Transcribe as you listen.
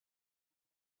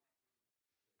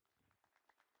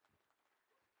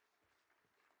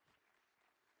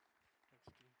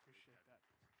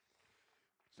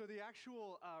So the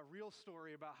actual real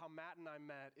story about how Matt and I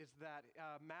met is that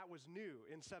Matt was new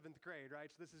in 7th grade, right?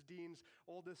 So this is Dean's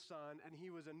oldest son, and he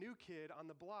was a new kid on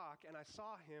the block, and I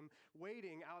saw him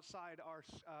waiting outside our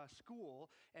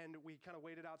school, and we kind of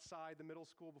waited outside the middle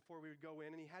school before we would go in,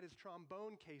 and he had his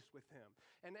trombone case with him.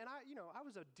 And I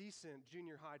was a decent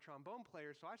junior high trombone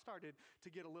player, so I started to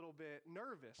get a little bit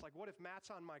nervous. Like, what if Matt's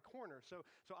on my corner? So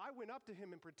I went up to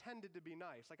him and pretended to be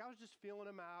nice. Like, I was just feeling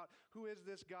him out. Who is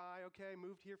this guy? Okay,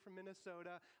 moved here from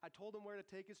Minnesota. I told him where to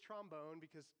take his trombone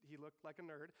because he looked like a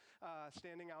nerd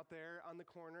standing out there on the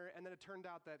corner. And then it turned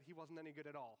out that he wasn't any good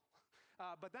at all.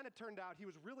 But then it turned out he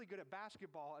was really good at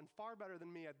basketball and far better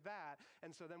than me at that. And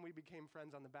so then we became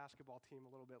friends on the basketball team a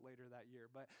little bit later that year.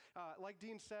 But like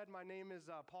Dean said, my name is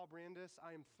Paul Brandis.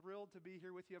 I am thrilled to be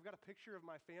here with you. I've got a picture of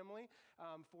my family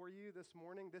for you this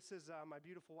morning. This is my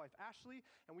beautiful wife, Ashley,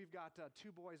 and we've got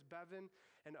two boys, Bevan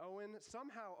and Owen.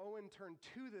 Somehow Owen turned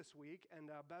 2 this week,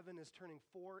 and Bevan is turning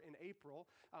 4 in April.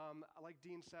 Like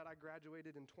Dean said, I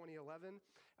graduated in 2011,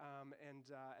 and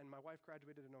my wife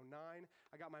graduated in 2009.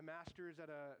 I got my master's at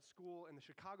a school in the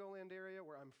Chicagoland area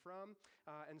where I'm from,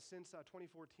 and since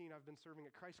 2014, I've been serving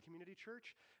at Christ Community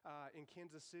Church in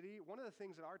Kansas City. One of the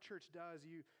things that our church does,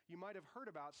 you might have heard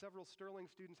about, several Sterling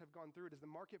students have gone through it, is the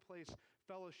Marketplace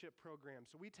Fellowship Program.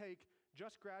 So we take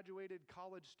just graduated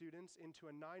college students into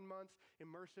a 9-month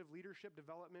immersive leadership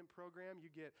development program.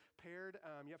 You get paired,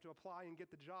 you have to apply and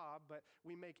get the job, but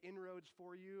we make inroads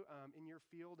for you in your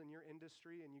field, in your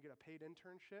industry, and you get a paid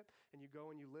internship, and you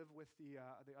go and you live with the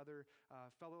other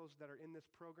fellows that are in this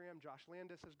program. Josh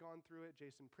Landis has gone through it.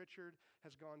 Jason Pritchard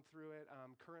has gone through it.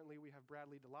 Currently, we have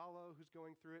Bradley DeLallo who's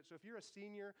going through it. So if you're a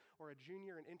senior or a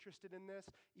junior and interested in this,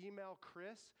 email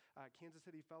Chris at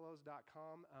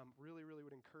kansascityfellows.com. Really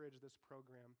would encourage this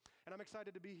program. And I'm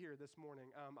excited to be here this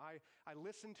morning. I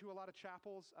listened to a lot of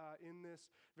chapels in this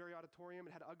very auditorium.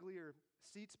 It had uglier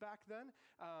seats back then,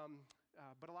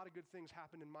 but a lot of good things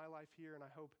happened in my life here, and I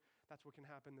hope that's what can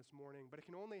happen this morning. But it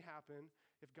can only happen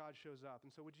if God shows up. And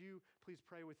so would you please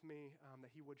pray with me that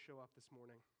he would show up this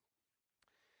morning?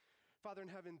 Father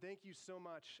in heaven, thank you so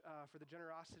much for the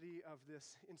generosity of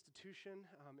this institution,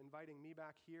 inviting me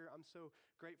back here. I'm so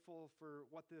grateful for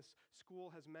what this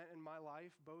school has meant in my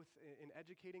life, both in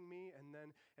educating me and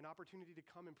then an opportunity to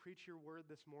come and preach your word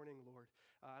this morning, Lord.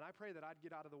 And I pray that I'd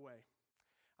get out of the way.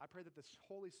 I pray that this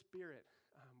Holy Spirit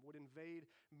would invade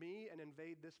me and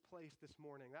invade this place this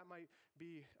morning. That might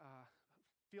be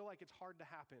feel like it's hard to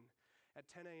happen at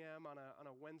 10 a.m. on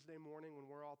a Wednesday morning when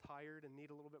we're all tired and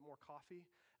need a little bit more coffee.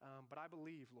 But I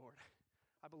believe, Lord,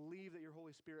 I believe that your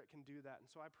Holy Spirit can do that. And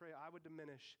so I pray I would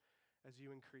diminish as you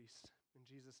increase. In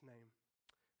Jesus' name,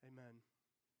 amen.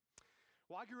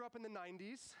 Well, I grew up in the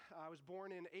 90s. I was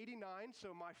born in 89,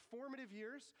 so my formative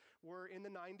years were in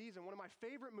the 90s. And one of my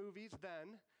favorite movies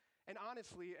then, and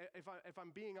honestly, if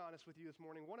I'm being honest with you this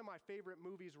morning, one of my favorite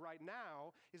movies right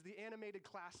now is the animated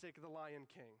classic, The Lion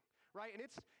King. Right, and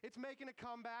it's making a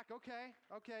comeback. Okay,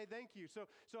 thank you. So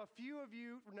a few of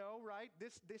you know, right?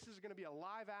 This is going to be a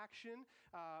live action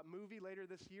movie later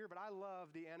this year, but I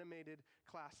love the animated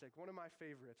classic, one of my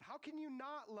favorites. How can you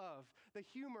not love the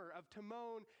humor of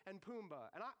Timon and Pumbaa?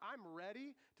 And I'm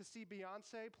ready to see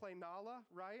Beyonce play Nala,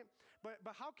 right? But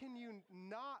how can you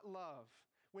not love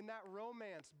when that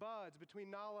romance buds between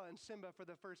Nala and Simba for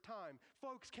the first time?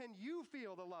 Folks, can you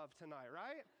feel the love tonight,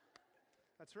 right?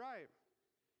 That's right.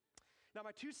 Now,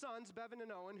 my two sons, Bevan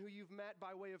and Owen, who you've met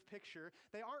by way of picture,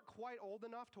 they aren't quite old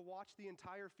enough to watch the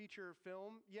entire feature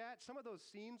film yet. Some of those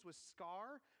scenes with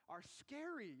Scar are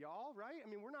scary, y'all, right? I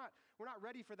mean, we're not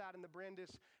ready for that in the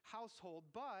Brandis household,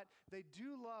 but they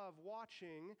do love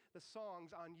watching the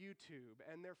songs on YouTube,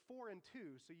 and they're 4 and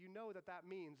 2, so you know that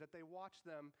means that they watch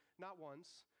them not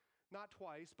once, not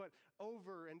twice, but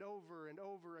over and over and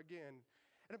over again.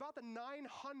 And about the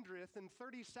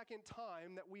 932nd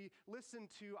time that we listened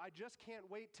to I Just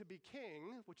Can't Wait to Be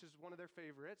King, which is one of their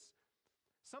favorites,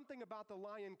 something about The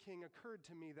Lion King occurred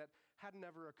to me that had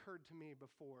never occurred to me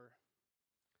before.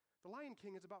 The Lion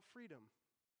King is about freedom.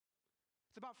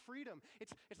 It's about freedom.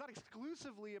 It's not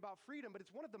exclusively about freedom, but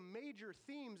it's one of the major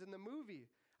themes in the movie.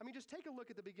 I mean, just take a look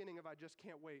at the beginning of I Just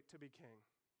Can't Wait to Be King.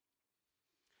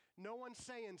 No one's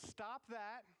saying, stop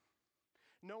that.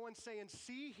 No one's saying,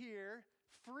 see here.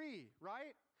 Free,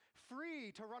 right?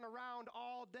 Free to run around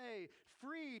all day.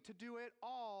 Free to do it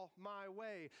all my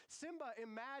way. Simba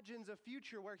imagines a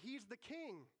future where he's the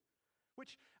king,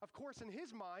 which, of course, in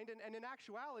his mind, and in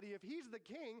actuality, if he's the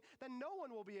king, then no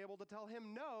one will be able to tell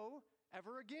him no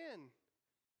ever again.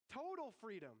 Total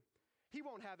freedom. He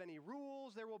won't have any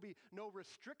rules. There will be no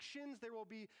restrictions. There will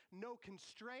be no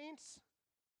constraints.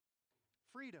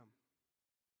 Freedom.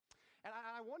 And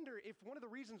I wonder if one of the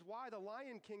reasons why The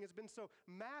Lion King has been so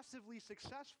massively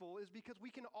successful is because we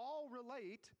can all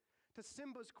relate to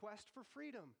Simba's quest for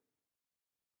freedom.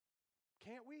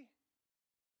 Can't we?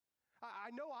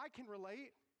 I know I can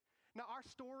relate. Now, our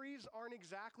stories aren't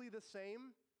exactly the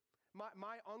same.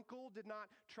 My uncle did not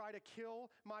try to kill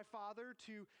my father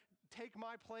to take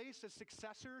my place as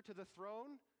successor to the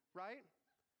throne, right?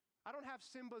 I don't have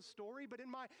Simba's story, but in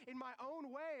my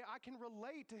own way, I can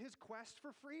relate to his quest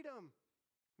for freedom.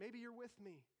 Maybe you're with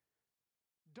me.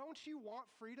 Don't you want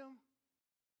freedom?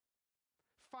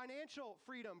 Financial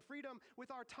freedom, freedom with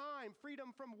our time,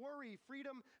 freedom from worry,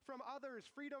 freedom from others,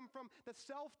 freedom from the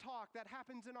self-talk that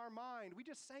happens in our mind. We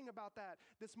just sang about that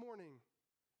this morning.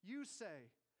 You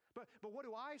say, but what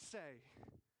do I say?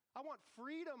 I want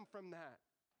freedom from that.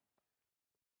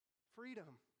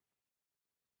 Freedom.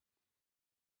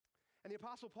 And the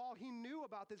Apostle Paul, he knew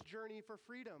about this journey for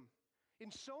freedom.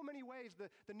 In so many ways,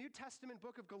 the New Testament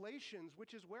book of Galatians,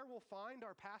 which is where we'll find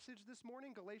our passage this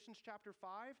morning, Galatians chapter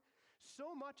 5,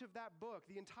 so much of that book,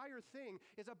 the entire thing,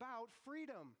 is about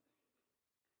freedom.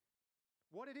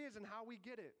 What it is and how we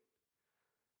get it.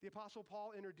 The Apostle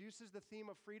Paul introduces the theme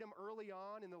of freedom early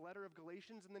on in the letter of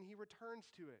Galatians, and then he returns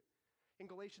to it in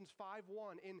Galatians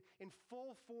 5:1 in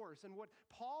full force. And what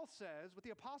the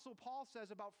Apostle Paul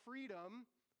says about freedom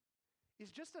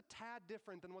is just a tad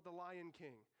different than what the Lion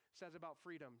King says about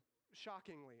freedom.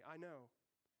 Shockingly, I know.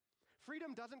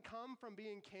 Freedom doesn't come from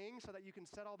being king so that you can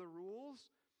set all the rules.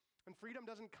 And freedom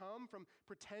doesn't come from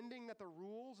pretending that the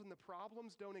rules and the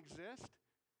problems don't exist.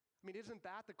 I mean, isn't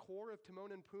that the core of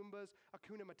Timon and Pumbaa's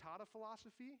Hakuna Matata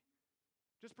philosophy?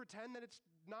 Just pretend that it's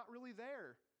not really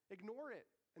there. Ignore it,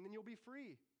 and then you'll be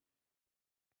free.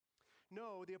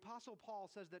 No, the Apostle Paul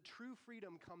says that true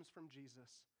freedom comes from Jesus.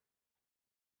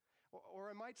 Or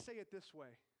I might say it this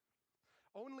way.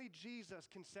 Only Jesus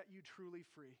can set you truly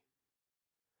free.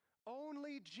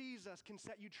 Only Jesus can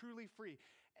set you truly free.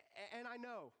 And I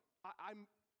know,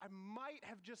 I might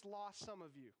have just lost some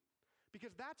of you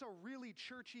because that's a really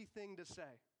churchy thing to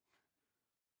say.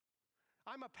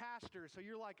 I'm a pastor, so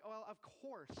you're like, well, of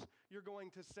course you're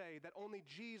going to say that only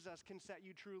Jesus can set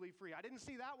you truly free. I didn't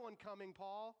see that one coming,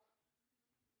 Paul.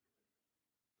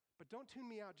 But don't tune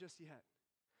me out just yet.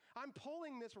 I'm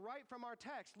pulling this right from our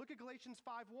text. Look at Galatians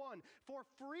 5:1. For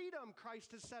freedom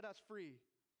Christ has set us free.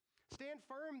 Stand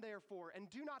firm, therefore, and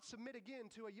do not submit again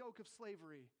to a yoke of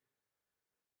slavery.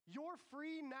 You're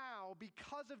free now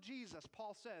because of Jesus,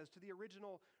 Paul says to the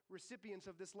original recipients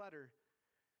of this letter.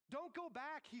 Don't go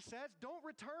back, he says. Don't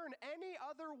return. Any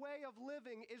other way of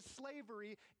living is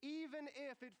slavery, even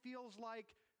if it feels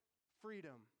like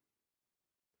freedom.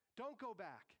 Don't go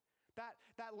back.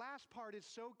 That last part is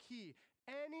so key.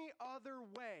 Any other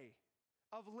way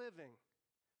of living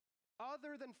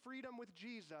other than freedom with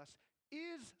Jesus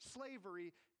is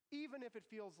slavery, even if it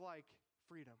feels like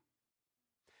freedom.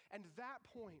 And that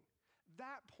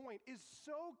point is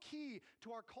so key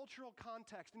to our cultural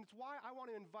context, and it's why I want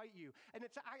to invite you. And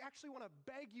I actually want to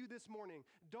beg you this morning,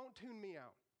 don't tune me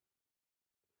out.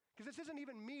 Because this isn't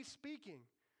even me speaking,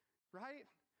 right?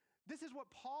 This is what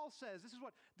Paul says. This is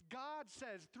what God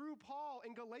says through Paul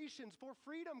in Galatians. For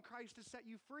freedom, Christ has set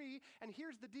you free. And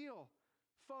here's the deal.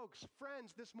 Folks,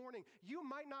 friends, this morning, you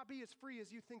might not be as free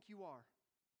as you think you are.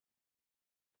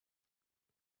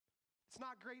 It's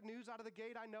not great news out of the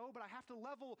gate, I know, but I have to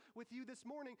level with you this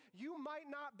morning. You might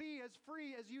not be as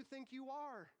free as you think you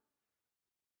are.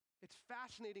 It's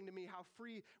fascinating to me how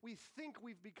free we think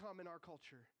we've become in our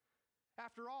culture.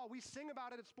 After all, we sing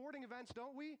about it at sporting events,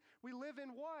 don't we? We live in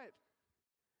what?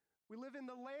 We live in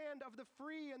the land of the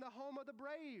free and the home of the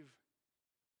brave.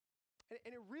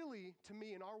 And it really, to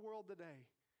me, in our world today,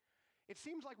 it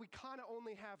seems like we kind of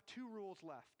only have two rules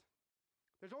left.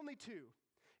 There's only two.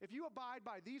 If you abide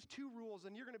by these two rules,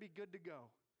 then you're going to be good to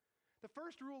go. The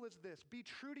first rule is this: be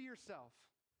true to yourself,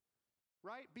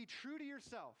 right? Be true to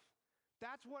yourself.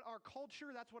 That's what our culture,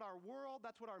 that's what our world,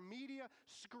 that's what our media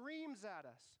screams at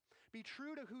us. Be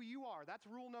true to who you are. That's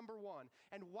rule number one.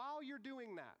 And while you're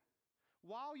doing that,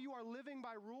 while you are living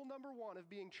by rule number one of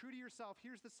being true to yourself,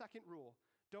 here's the second rule: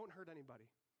 don't hurt anybody.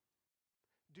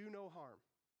 Do no harm.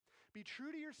 Be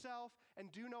true to yourself and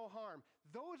do no harm.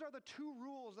 Those are the two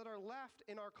rules that are left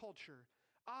in our culture.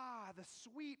 Ah, the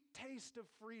sweet taste of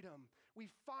freedom. We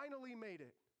finally made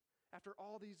it after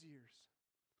all these years.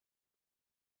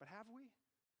 But have we?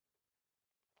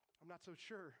 I'm not so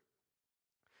sure.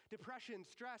 Depression,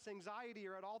 stress, anxiety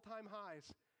are at all-time highs.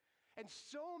 And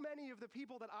so many of the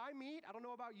people that I meet, I don't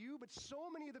know about you, but so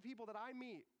many of the people that I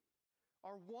meet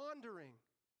are wandering.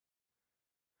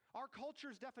 Our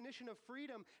culture's definition of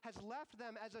freedom has left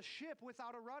them as a ship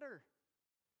without a rudder.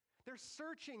 They're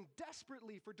searching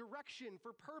desperately for direction,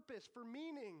 for purpose, for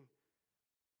meaning.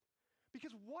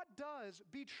 Because what does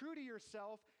be true to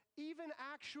yourself even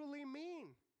actually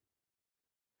mean?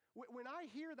 When I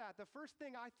hear that, the first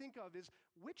thing I think of is,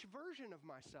 which version of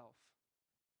myself?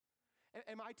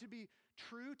 Am I to be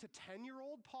true to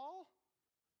 10-year-old Paul?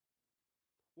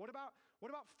 What about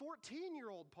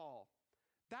 14-year-old Paul?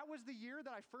 That was the year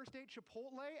that I first ate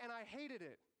Chipotle and I hated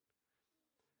it.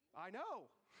 I know.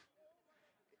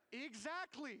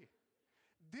 Exactly.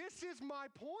 This is my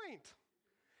point.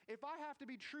 If I have to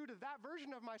be true to that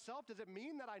version of myself, does it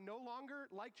mean that I no longer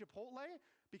like Chipotle?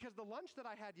 Because the lunch that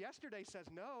I had yesterday says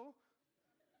no.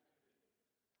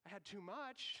 I had too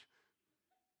much,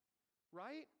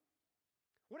 right?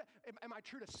 Am I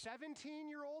true to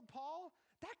 17-year-old Paul?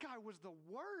 That guy was the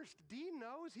worst. Dean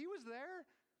knows, he was there.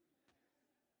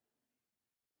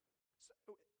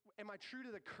 So, am I true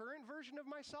to the current version of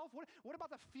myself? What about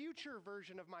the future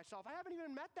version of myself? I haven't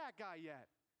even met that guy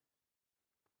yet.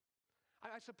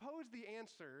 I suppose the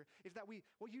answer is that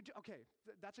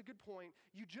that's a good point.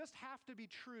 You just have to be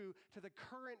true to the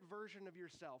current version of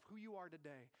yourself, who you are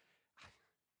today.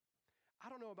 I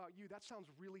don't know about you, that sounds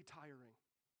really tiring.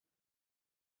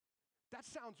 That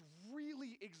sounds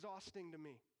really exhausting to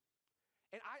me.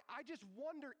 And I just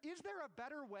wonder, is there a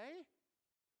better way?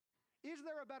 Is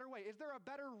there a better way? Is there a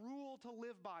better rule to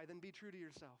live by than be true to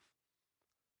yourself?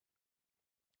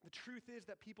 The truth is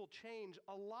that people change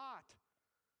a lot.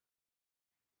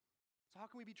 So how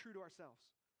can we be true to ourselves?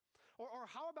 Or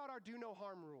how about our do no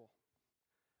harm rule?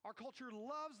 Our culture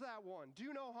loves that one,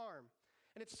 do no harm.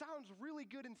 And it sounds really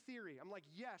good in theory. I'm like,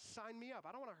 yes, sign me up.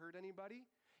 I don't want to hurt anybody.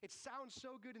 It sounds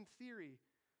so good in theory.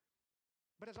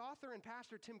 But as author and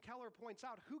pastor Tim Keller points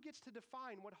out, who gets to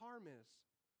define what harm is?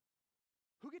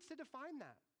 Who gets to define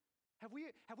that? Have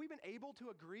we been able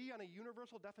to agree on a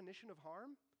universal definition of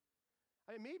harm?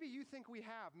 I mean, maybe you think we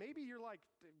have. Maybe you're like,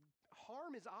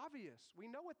 harm is obvious.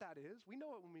 We know what that is. We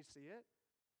know it when we see it.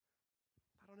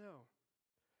 I don't know.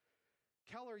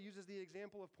 Keller uses the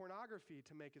example of pornography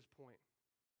to make his point.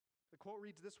 The quote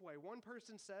reads this way: "One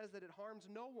person says that it harms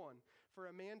no one for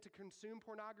a man to consume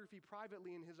pornography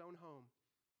privately in his own home.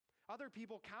 Other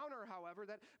people counter, however,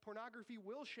 that pornography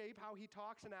will shape how he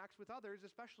talks and acts with others,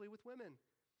 especially with women.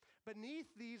 Beneath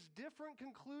these different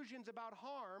conclusions about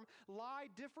harm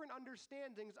lie different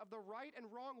understandings of the right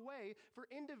and wrong way for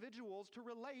individuals to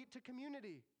relate to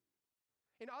community.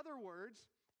 In other words,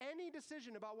 any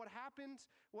decision about what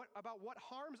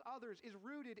harms others is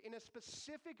rooted in a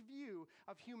specific view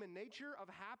of human nature, of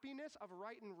happiness, of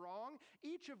right and wrong,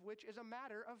 each of which is a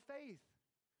matter of faith.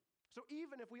 So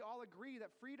even if we all agree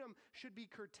that freedom should be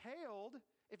curtailed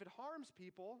if it harms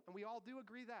people, and we all do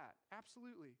agree that,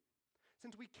 absolutely.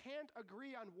 Since we can't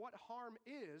agree on what harm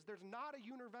is, there's not a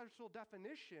universal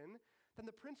definition, then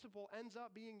the principle ends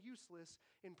up being useless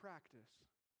in practice."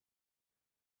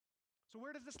 So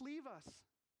where does this leave us?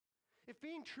 If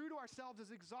being true to ourselves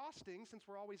is exhausting, since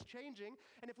we're always changing,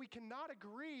 and if we cannot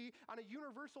agree on a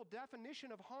universal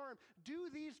definition of harm, do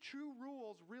these true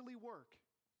rules really work?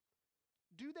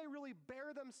 Do they really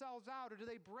bear themselves out, or do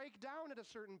they break down at a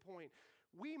certain point?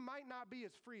 We might not be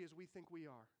as free as we think we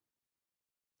are.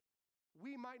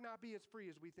 We might not be as free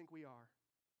as we think we are.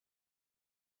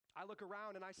 I look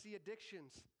around and I see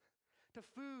addictions to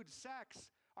food,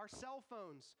 sex, our cell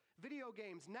phones, video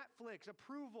games, Netflix,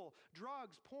 approval,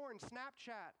 drugs, porn,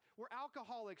 Snapchat. We're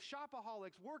alcoholics,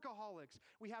 shopaholics, workaholics.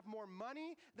 We have more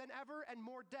money than ever and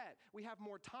more debt. We have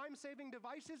more time-saving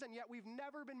devices, and yet we've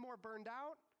never been more burned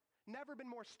out, never been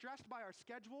more stressed by our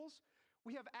schedules.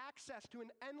 We have access to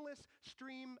an endless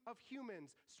stream of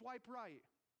humans. Swipe right.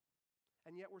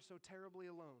 And yet we're so terribly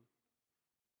alone.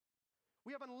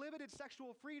 We have unlimited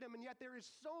sexual freedom, and yet there is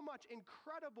so much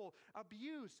incredible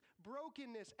abuse,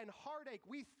 brokenness, and heartache.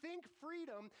 We think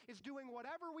freedom is doing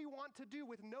whatever we want to do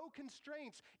with no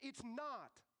constraints. It's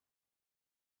not.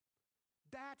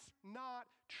 That's not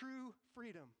true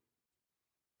freedom.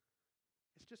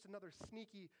 It's just another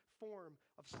sneaky form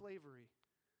of slavery.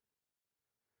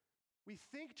 We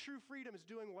think true freedom is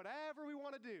doing whatever we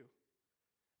want to do.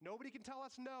 Nobody can tell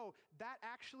us no. That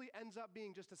actually ends up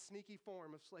being just a sneaky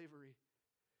form of slavery.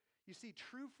 You see,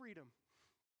 true freedom,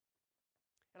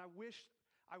 and I wish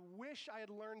I had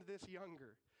learned this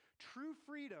younger. True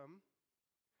freedom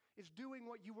is doing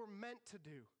what you were meant to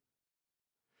do.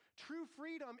 True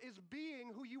freedom is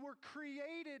being who you were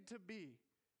created to be.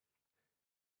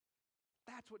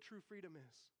 That's what true freedom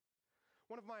is.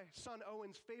 One of my son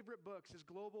Owen's favorite books is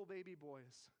Global Baby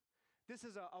Boys. This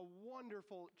is a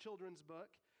wonderful children's book.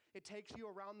 It takes you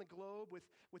around the globe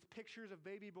with pictures of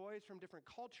baby boys from different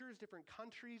cultures, different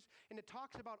countries, and it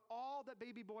talks about all that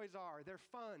baby boys are. They're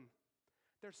fun,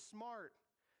 they're smart,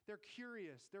 they're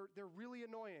curious, they're really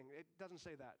annoying. It doesn't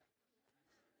say that,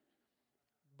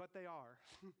 but they are.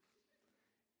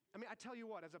 I mean, I tell you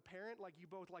what, as a parent, like you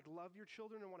both like love your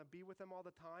children and want to be with them all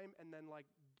the time, and then like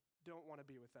don't want to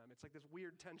be with them. It's like this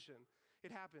weird tension.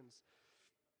 It happens.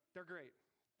 They're great.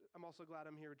 I'm also glad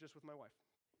I'm here just with my wife.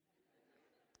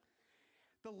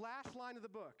 The last line of the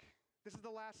book, this is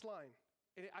the last line.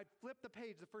 And I flipped the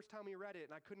page the first time we read it,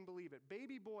 and I couldn't believe it.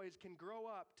 Baby boys can grow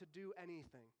up to do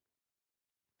anything.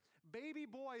 Baby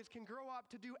boys can grow up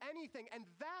to do anything, and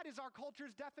that is our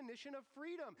culture's definition of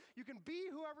freedom. You can be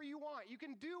whoever you want. You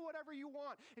can do whatever you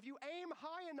want. If you aim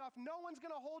high enough, no one's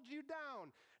going to hold you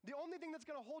down. The only thing that's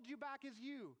going to hold you back is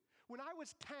you. When I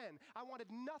was 10, I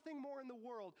wanted nothing more in the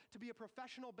world to be a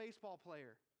professional baseball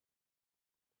player.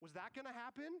 Was that going to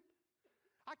happen?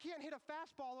 I can't hit a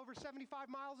fastball over 75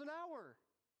 miles an hour.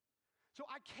 So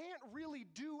I can't really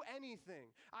do anything.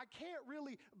 I can't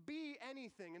really be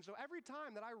anything. And so every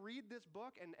time that I read this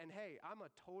book, and hey, I'm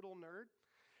a total nerd,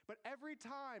 but every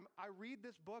time I read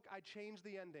this book, I change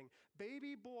the ending.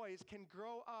 Baby boys can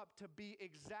grow up to be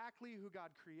exactly who God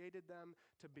created them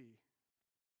to be.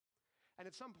 And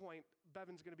at some point,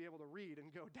 Bevan's going to be able to read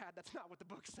and go, Dad, that's not what the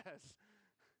book says.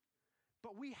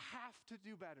 But we have to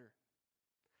do better.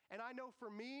 And I know for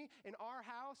me, in our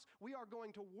house, we are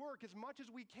going to work as much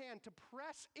as we can to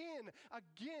press in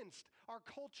against our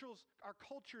culture's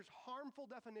harmful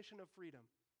definition of freedom.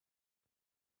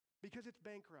 Because it's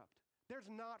bankrupt. There's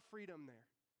not freedom there,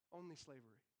 only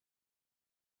slavery.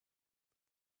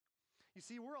 You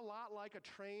see, we're a lot like a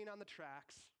train on the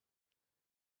tracks,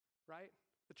 right?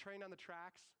 The train on the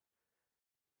tracks.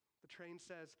 The train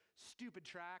says, stupid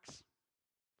tracks,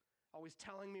 always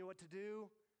telling me what to do,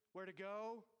 where to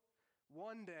go.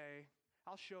 One day,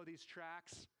 I'll show these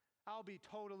tracks. I'll be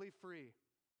totally free.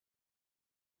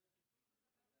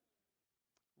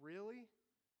 Really?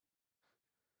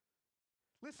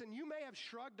 Listen, you may have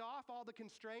shrugged off all the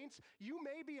constraints. You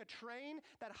may be a train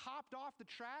that hopped off the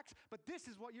tracks, but this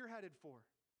is what you're headed for.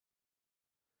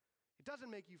 It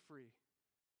doesn't make you free.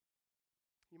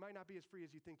 You might not be as free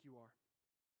as you think you are.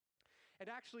 And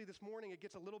actually, this morning, it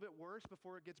gets a little bit worse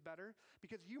before it gets better,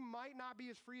 because you might not be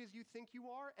as free as you think you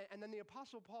are, and then the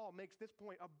Apostle Paul makes this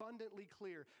point abundantly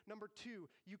clear. Number 2,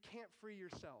 you can't free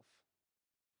yourself.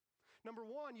 Number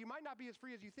 1, you might not be as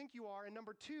free as you think you are, and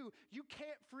number 2, you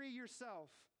can't free yourself.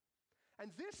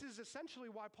 And this is essentially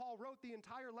why Paul wrote the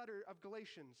entire letter of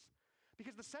Galatians.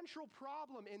 Because the central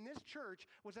problem in this church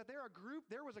was that there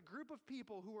was a group of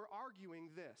people who were arguing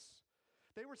this.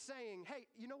 They were saying, hey,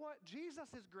 you know what?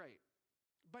 Jesus is great.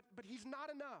 But he's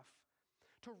not enough.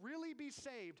 To really be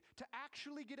saved, to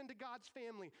actually get into God's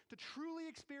family, to truly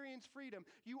experience freedom,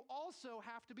 you also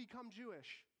have to become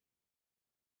Jewish.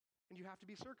 And you have to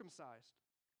be circumcised.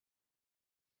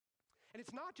 And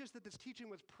it's not just that this teaching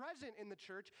was present in the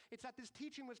church, it's that this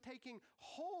teaching was taking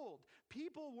hold.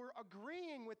 People were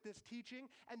agreeing with this teaching,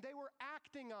 and they were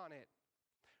acting on it.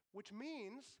 Which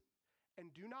means,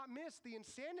 and do not miss the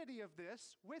insanity of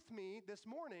this with me this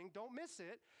morning, don't miss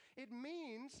it. It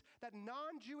means that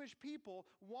non-Jewish people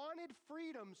wanted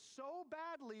freedom so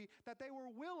badly that they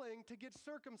were willing to get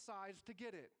circumcised to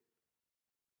get it.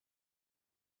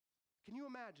 Can you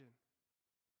imagine?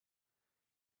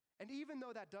 And even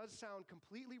though that does sound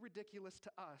completely ridiculous to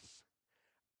us,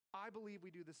 I believe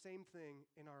we do the same thing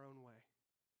in our own way.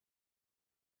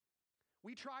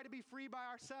 We try to be free by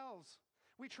ourselves.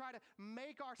 We try to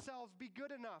make ourselves be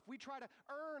good enough. We try to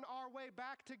earn our way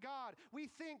back to God. We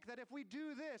think that if we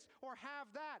do this or have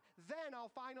that, then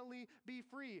I'll finally be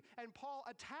free. And Paul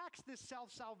attacks this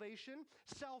self-salvation,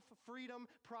 self-freedom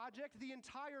project the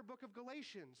entire book of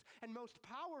Galatians. And most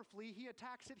powerfully, he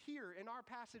attacks it here in our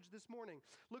passage this morning.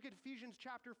 Look at Ephesians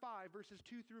chapter 5, verses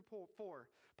 2 through 4.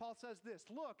 Paul says this,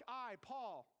 "Look, I,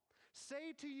 Paul,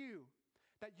 say to you,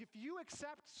 that if you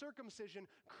accept circumcision,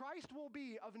 Christ will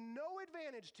be of no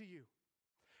advantage to you.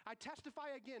 I testify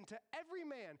again to every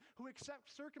man who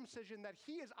accepts circumcision that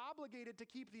he is obligated to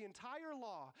keep the entire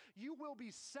law. You will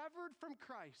be severed from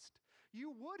Christ.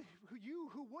 You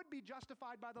who would be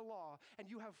justified by the law, and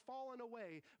you have fallen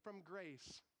away from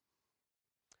grace."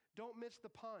 Don't miss the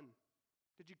pun.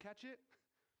 Did you catch it?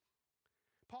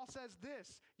 Paul says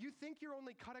this, you think you're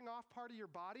only cutting off part of your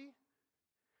body?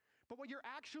 But what you're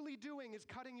actually doing is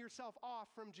cutting yourself off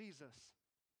from Jesus.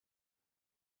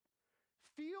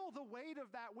 Feel the weight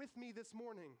of that with me this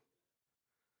morning.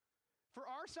 For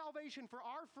our salvation, for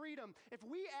our freedom, if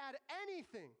we add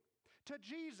anything to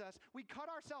Jesus, we cut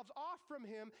ourselves off from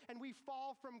him and we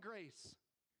fall from grace.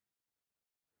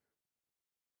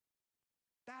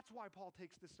 That's why Paul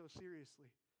takes this so seriously.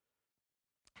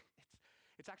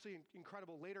 It's actually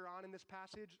incredible. Later on in this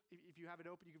passage, if you have it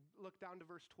open, you can look down to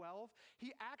verse 12.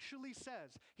 He actually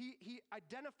says, he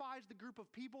identifies the group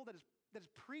of people that is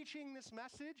preaching this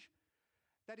message,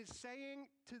 that is saying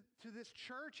to this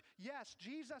church, yes,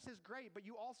 Jesus is great, but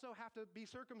you also have to be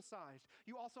circumcised.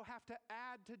 You also have to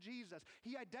add to Jesus.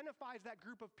 He identifies that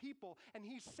group of people, and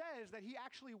he says that he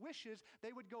actually wishes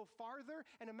they would go farther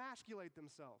and emasculate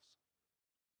themselves.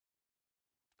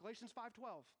 Galatians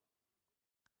 5:12.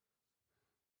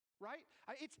 Right?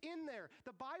 It's in there.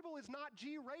 The Bible is not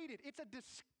G-rated. It's a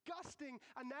disgusting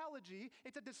analogy.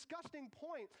 It's a disgusting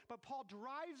point, but Paul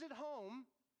drives it home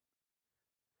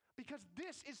because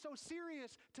this is so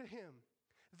serious to him.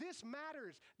 This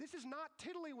matters. This is not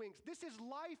tiddlywinks. This is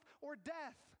life or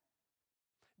death.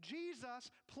 Jesus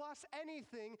plus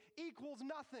anything equals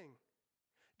nothing.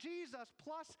 Jesus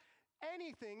plus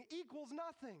anything equals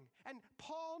nothing. And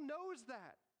Paul knows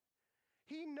that.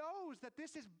 He knows that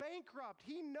this is bankrupt.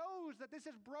 He knows that this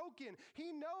is broken.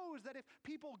 He knows that if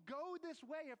people go this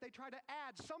way, if they try to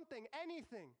add something,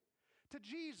 anything to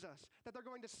Jesus, that they're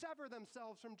going to sever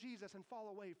themselves from Jesus and fall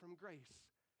away from grace.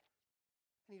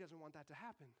 And he doesn't want that to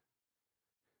happen.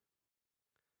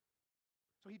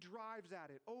 So he drives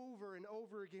at it over and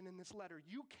over again in this letter.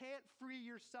 You can't free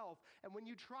yourself. And when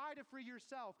you try to free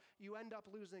yourself, you end up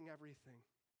losing everything.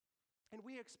 And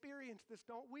we experience this,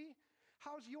 don't we?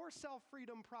 How's your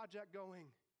self-freedom project going?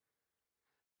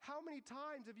 How many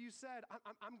times have you said,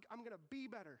 I'm going to be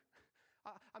better.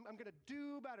 I'm going to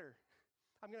do better.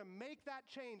 I'm going to make that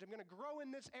change. I'm going to grow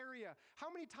in this area. How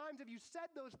many times have you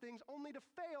said those things only to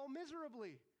fail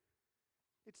miserably?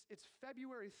 It's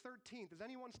February 13th. Is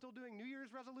anyone still doing New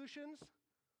Year's resolutions?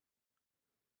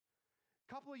 A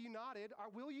couple of you nodded.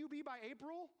 Will you be by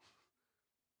April?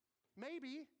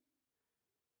 Maybe,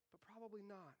 but probably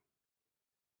not.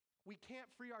 We can't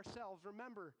free ourselves.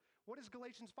 Remember, what does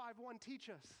Galatians 5:1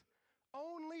 teach us?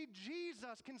 Only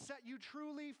Jesus can set you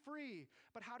truly free.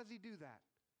 But how does he do that?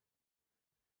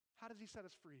 How does he set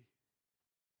us free?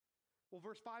 Well,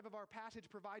 verse 5 of our passage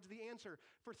provides the answer.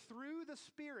 For through the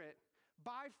Spirit,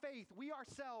 by faith, we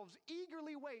ourselves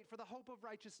eagerly wait for the hope of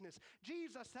righteousness.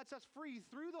 Jesus sets us free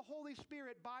through the Holy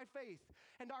Spirit by faith.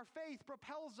 And our faith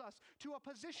propels us to a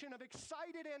position of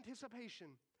excited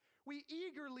anticipation. We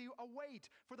eagerly await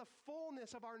for the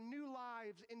fullness of our new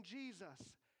lives in Jesus.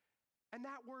 And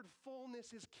that word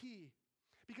fullness is key.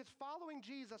 Because following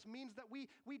Jesus means that we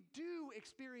do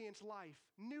experience life,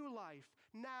 new life,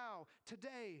 now,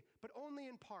 today, but only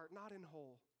in part, not in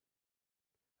whole.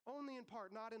 Only in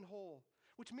part, not in whole.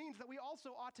 Which means that we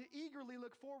also ought to eagerly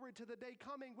look forward to the day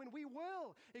coming when we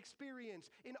will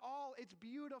experience in all its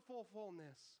beautiful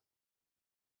fullness.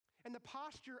 And the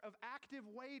posture of active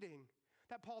waiting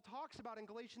that Paul talks about in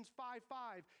Galatians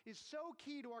 5:5 is so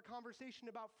key to our conversation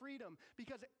about freedom,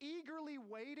 because eagerly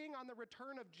waiting on the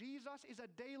return of Jesus is a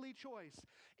daily choice.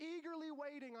 Eagerly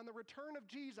waiting on the return of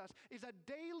Jesus is a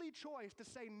daily choice to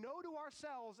say no to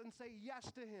ourselves and say yes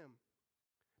to him.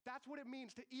 That's what it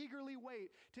means to eagerly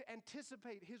wait, to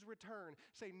anticipate his return.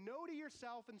 Say no to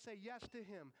yourself and say yes to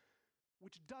him,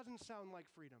 which doesn't sound like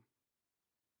freedom.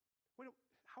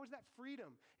 How is that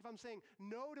freedom? If I'm saying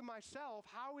no to myself,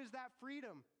 how is that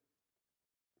freedom?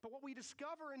 But what we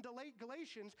discover in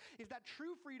Galatians is that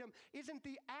true freedom isn't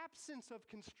the absence of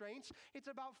constraints. It's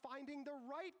about finding the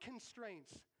right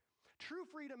constraints. True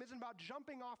freedom isn't about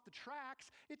jumping off the tracks.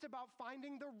 It's about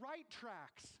finding the right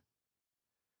tracks.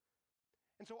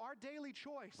 And so our daily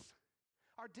choice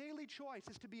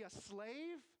is to be a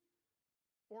slave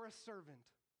or a servant.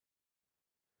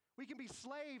 We can be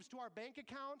slaves to our bank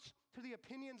accounts, to the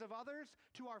opinions of others,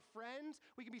 to our friends.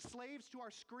 We can be slaves to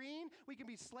our screen. We can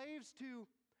be slaves to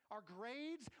our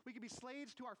grades. We can be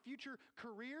slaves to our future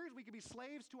careers. We can be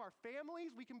slaves to our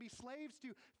families. We can be slaves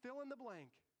to fill in the blank.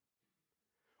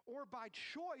 Or by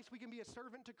choice, we can be a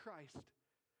servant to Christ.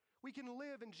 We can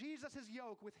live in Jesus'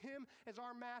 yoke with him as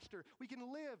our master. We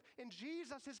can live in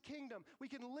Jesus' kingdom. We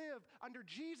can live under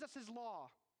Jesus' law.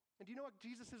 And do you know what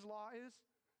Jesus' law is?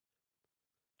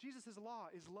 Jesus' law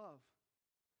is love.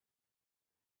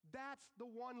 That's the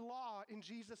one law in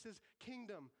Jesus'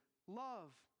 kingdom.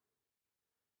 Love.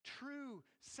 True,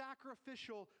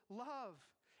 sacrificial love.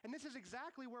 And this is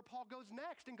exactly where Paul goes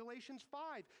next in Galatians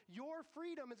 5. Your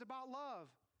freedom is about love.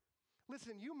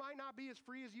 Listen, you might not be as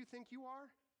free as you think you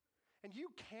are, and you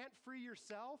can't free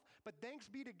yourself, but thanks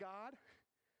be to God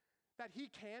that he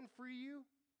can free you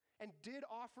and did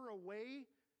offer a way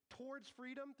towards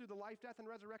freedom through the life, death, and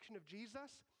resurrection of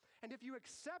Jesus. And if you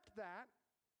accept that,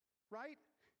 right?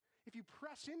 If you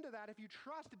press into that, if you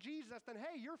trust Jesus, then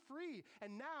hey, you're free.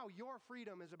 And now your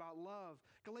freedom is about love.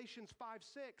 Galatians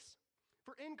 5:6.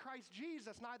 For in Christ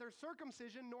Jesus, neither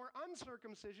circumcision nor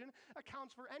uncircumcision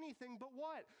accounts for anything but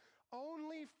what?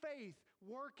 Only faith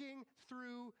working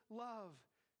through love.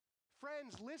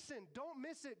 Friends, listen, don't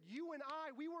miss it. You and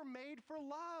I, we were made for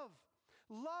love.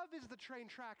 Love is the train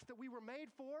tracks that we were made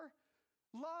for.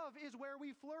 Love is where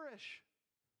we flourish.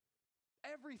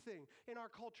 Everything in our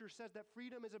culture says that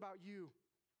freedom is about you.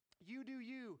 You do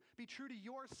you. Be true to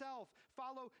yourself.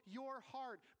 Follow your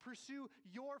heart. Pursue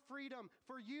your freedom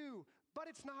for you. But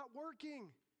it's not working.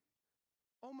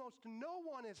 Almost no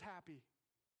one is happy.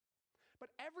 But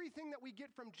everything that we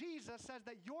get from Jesus says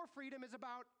that your freedom is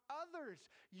about others.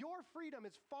 Your freedom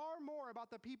is far more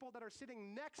about the people that are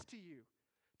sitting next to you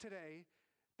today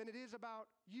than it is about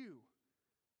you.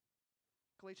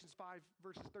 Galatians 5,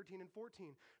 verses 13 and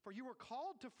 14. For you were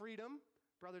called to freedom,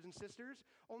 brothers and sisters,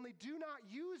 only do not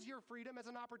use your freedom as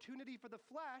an opportunity for the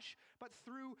flesh, but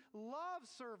through love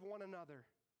serve one another.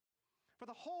 For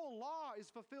the whole law is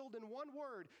fulfilled in one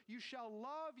word: you shall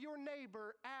love your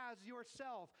neighbor as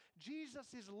yourself.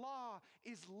 Jesus' law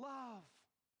is love.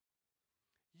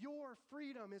 Your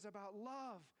freedom is about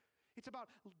love. It's about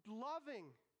loving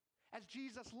as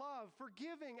Jesus loved,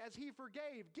 forgiving as he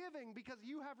forgave, giving because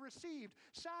you have received,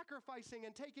 sacrificing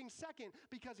and taking second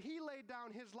because he laid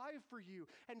down his life for you.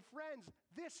 And friends,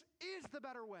 this is the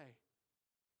better way.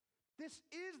 This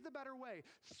is the better way.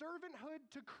 Servanthood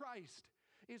to Christ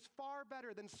is far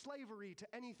better than slavery to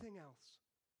anything else.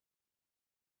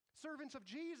 Servants of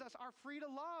Jesus are free to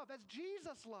love as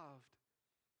Jesus loved.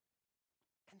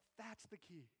 And that's the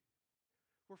key.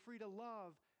 We're free to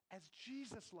love as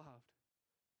Jesus loved.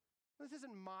 This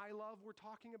isn't my love we're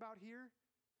talking about here.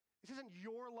 This isn't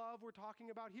your love we're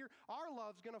talking about here. Our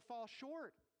love's going to fall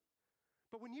short.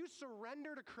 But when you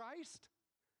surrender to Christ,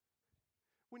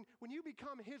 when you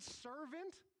become his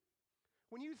servant,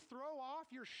 when you throw off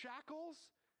your shackles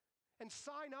and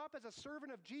sign up as a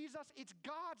servant of Jesus, it's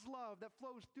God's love that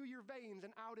flows through your veins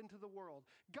and out into the world.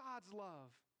 God's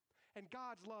love. And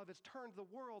God's love has turned the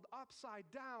world upside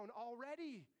down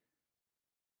already.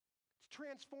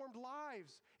 Transformed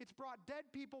lives. It's brought dead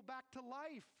people back to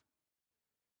life.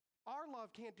 Our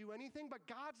love can't do anything, but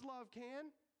God's love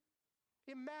can.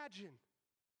 Imagine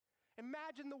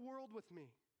the world with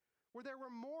me, where there were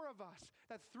more of us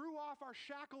that threw off our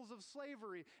shackles of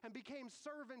slavery and became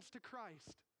servants to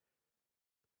Christ.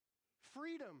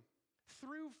 Freedom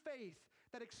through faith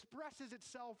that expresses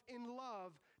itself in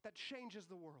love that changes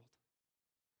the world.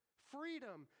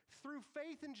 Freedom through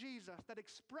faith in Jesus that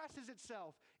expresses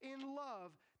itself in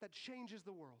love that changes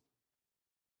the world.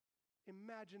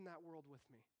 Imagine that world with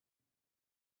me.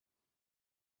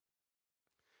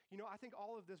 You know, I think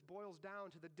all of this boils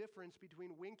down to the difference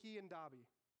between Winky and Dobby.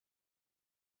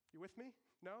 You with me?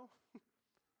 No?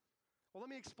 Well, let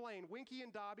me explain. Winky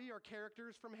and Dobby are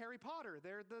characters from Harry Potter.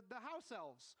 They're the house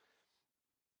elves.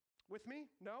 With me?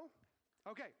 No?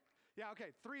 Okay. Yeah,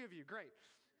 okay. 3 of you. Great.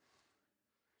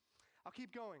 I'll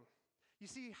keep going. You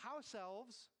see, house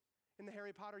elves in the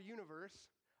Harry Potter universe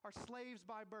are slaves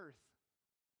by birth.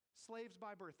 Slaves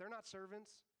by birth. They're not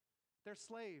servants. They're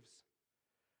slaves.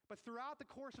 But throughout the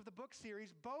course of the book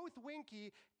series, both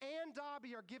Winky and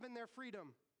Dobby are given their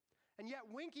freedom. And yet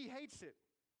Winky hates it.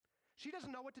 She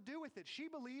doesn't know what to do with it. She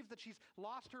believes that she's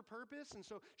lost her purpose, and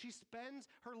so she spends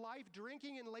her life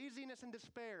drinking in laziness and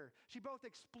despair. She both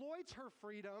exploits her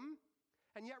freedom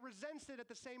and yet resents it at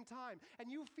the same time.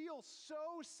 And you feel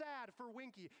so sad for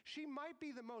Winky. She might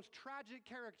be the most tragic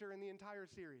character in the entire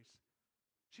series.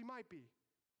 She might be.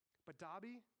 But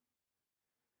Dobby?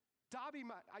 Dobby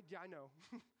might, I know.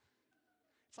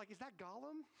 It's like, is that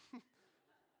Gollum?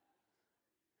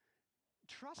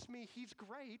 Trust me, he's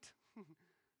great.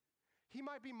 He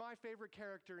might be my favorite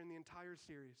character in the entire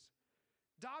series.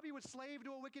 Dobby was slave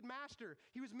to a wicked master.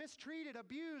 He was mistreated,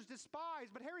 abused,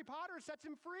 despised, but Harry Potter sets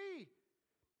him free.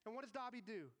 And what does Dobby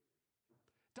do?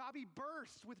 Dobby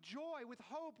bursts with joy, with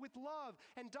hope, with love.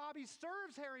 And Dobby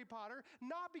serves Harry Potter,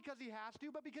 not because he has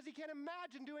to, but because he can't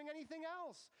imagine doing anything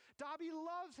else. Dobby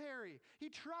loves Harry. He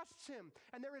trusts him.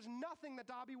 And there is nothing that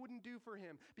Dobby wouldn't do for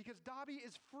him, because Dobby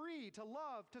is free to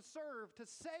love, to serve, to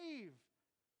save,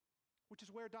 which is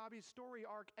where Dobby's story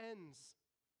arc ends.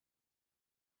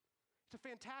 It's a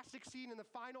fantastic scene in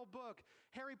the final book.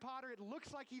 Harry Potter, it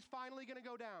looks like he's finally going to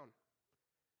go down.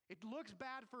 It looks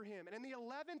bad for him. And in the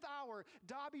 11th hour,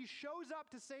 Dobby shows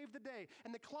up to save the day.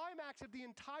 And the climax of the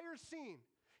entire scene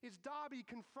is Dobby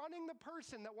confronting the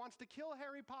person that wants to kill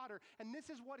Harry Potter. And this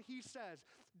is what he says.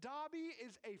 Dobby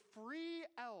is a free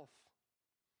elf,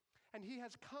 and he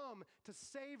has come to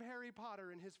save Harry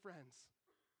Potter and his friends.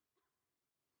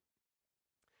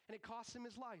 and it costs him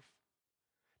his life.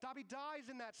 Dobby dies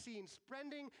in that scene,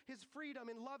 spending his freedom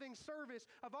in loving service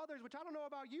of others, which I don't know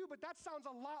about you, but that sounds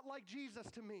a lot like Jesus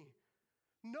to me.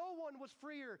 No one was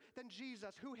freer than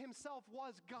Jesus, who himself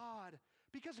was God,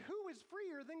 because who is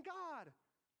freer than God?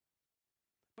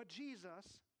 But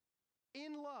Jesus,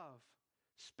 in love,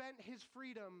 spent his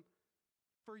freedom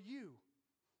for you,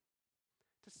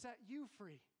 to set you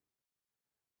free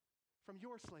from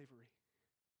your slavery.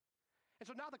 And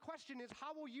so now the question is,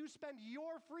 how will you spend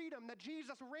your freedom that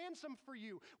Jesus ransomed for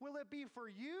you? Will it be for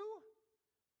you,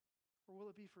 or will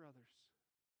it be for others?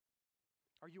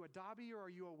 Are you a Dobby or are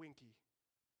you a Winky?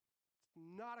 It's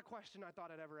not a question I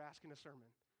thought I'd ever ask in a sermon.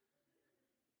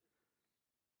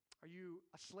 Are you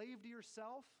a slave to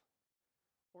yourself,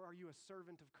 or are you a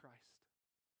servant of Christ?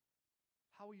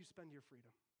 How will you spend your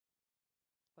freedom?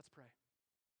 Let's pray.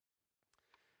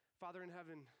 Father in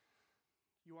heaven,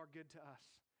 you are good to us.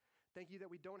 Thank you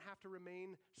that we don't have to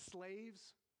remain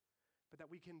slaves, but that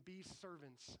we can be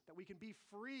servants, that we can be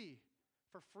free.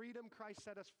 For freedom, Christ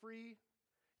set us free.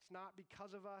 It's not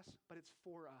because of us, but it's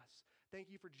for us. Thank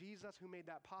you for Jesus, who made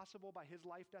that possible by his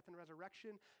life, death, and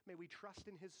resurrection. May we trust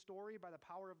in his story by the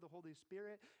power of the Holy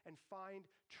Spirit and find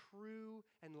true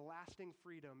and lasting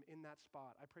freedom in that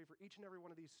spot. I pray for each and every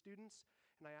one of these students,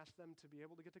 and I ask them to be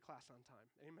able to get to class on time.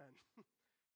 Amen.